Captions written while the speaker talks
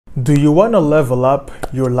Do you want to level up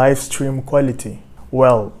your live stream quality?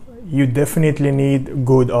 Well, you definitely need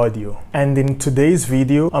good audio. And in today's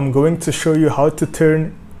video, I'm going to show you how to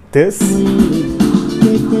turn this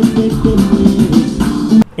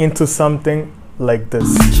into something like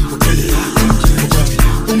this.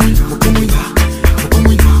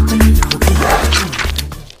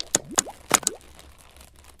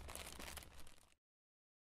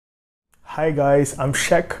 Hi guys, I'm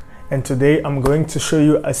Shek, and today I'm going to show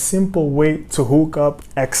you a simple way to hook up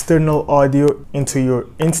external audio into your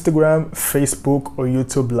Instagram, Facebook, or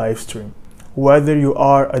YouTube live stream. Whether you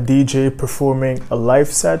are a DJ performing a live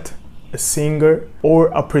set, a singer, or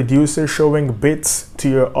a producer showing bits to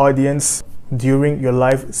your audience during your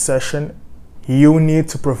live session, you need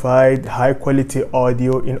to provide high quality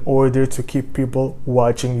audio in order to keep people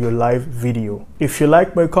watching your live video. If you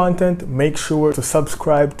like my content, make sure to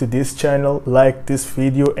subscribe to this channel, like this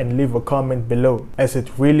video, and leave a comment below, as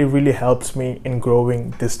it really helps me in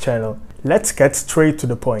growing this channel. Let's get straight to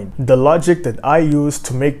the point. The logic that I use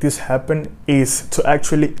to make this happen is to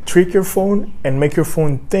actually trick your phone and make your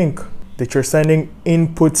phone think that you're sending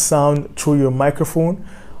input sound through your microphone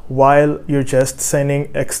while you're just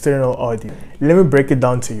sending external audio. Let me break it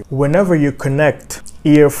down to you. Whenever you connect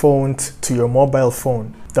earphones to your mobile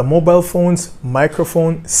phone, the mobile phone's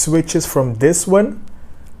microphone switches from this one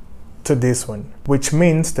to this one, which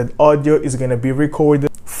means that audio is going to be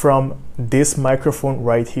recorded from this microphone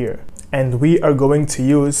right here. And we are going to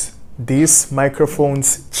use this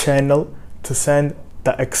microphone's channel to send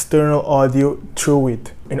the external audio through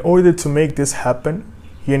it. In order to make this happen,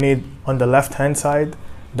 you need on the left hand side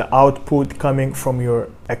the output coming from your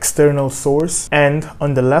external source, and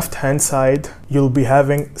on the left hand side you'll be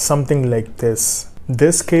having something like this.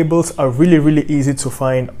 These cables are really easy to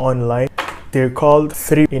find online. They're called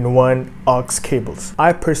 3-in-1 aux cables.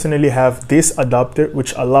 I personally have this adapter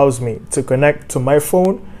which allows me to connect to my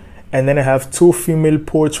phone, and then I have two female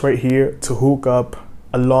ports right here to hook up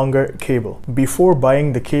a longer cable. Before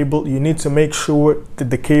buying the cable, you need to make sure that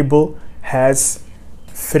the cable has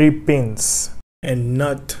 3 pins and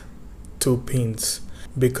not 2 pins,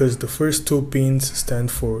 because the first 2 pins stand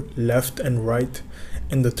for left and right,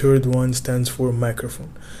 and the third one stands for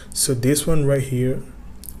microphone. So this one right here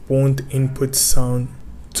won't input sound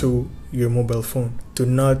to your mobile phone. Do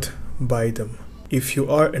not buy them. If you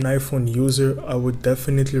are an iPhone user, I would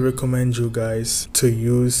definitely recommend you guys to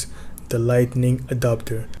use the Lightning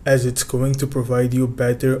adapter, as it's going to provide you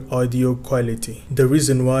better audio quality. The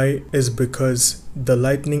reason why is because the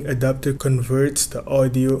Lightning adapter converts the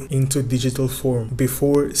audio into digital form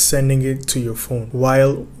before sending it to your phone,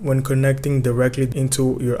 while when connecting directly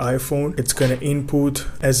into your iPhone, it's gonna input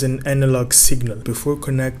as an analog signal. Before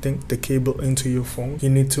connecting the cable into your phone, you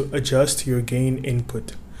need to adjust your gain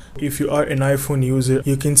input. If you are an iPhone user,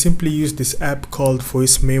 you can simply use this app called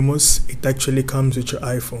Voice Memos. It actually comes with your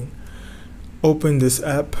iPhone. Open this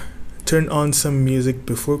app, turn on some music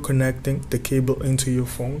before connecting the cable into your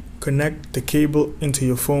phone. Connect the cable into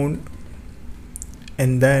your phone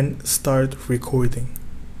and then start recording.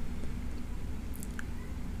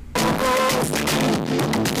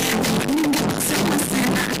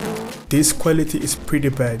 This quality is pretty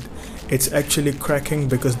bad. It's actually cracking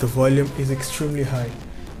because the volume is extremely high.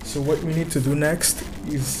 So what we need to do next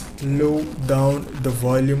is low down the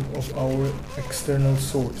volume of our external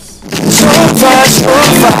source.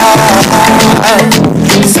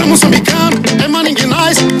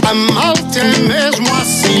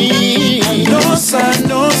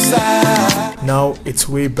 Now it's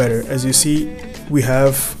way better. As you see, we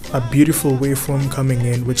have a beautiful waveform coming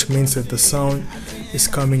in, which means that the sound is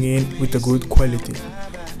coming in with a good quality.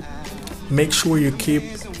 Make sure you keep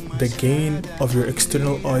the gain of your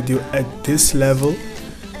external audio at this level.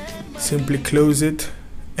 Simply close it,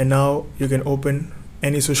 and now you can open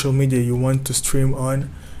any social media you want to stream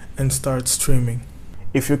on and start streaming.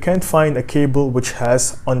 If you can't find a cable which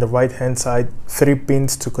has on the right hand side 3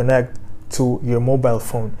 pins to connect to your mobile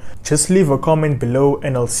phone, just leave a comment below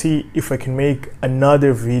and I'll see if I can make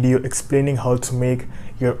another video explaining how to make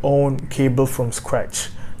your own cable from scratch.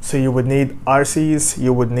 So you would need RCs,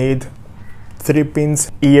 you would need 3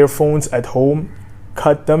 pins earphones at home,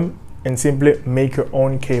 cut them and simply make your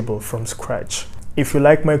own cable from scratch. If you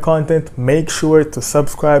like my content, make sure to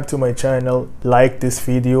subscribe to my channel, like this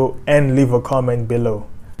video and leave a comment below.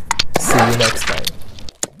 See you next time.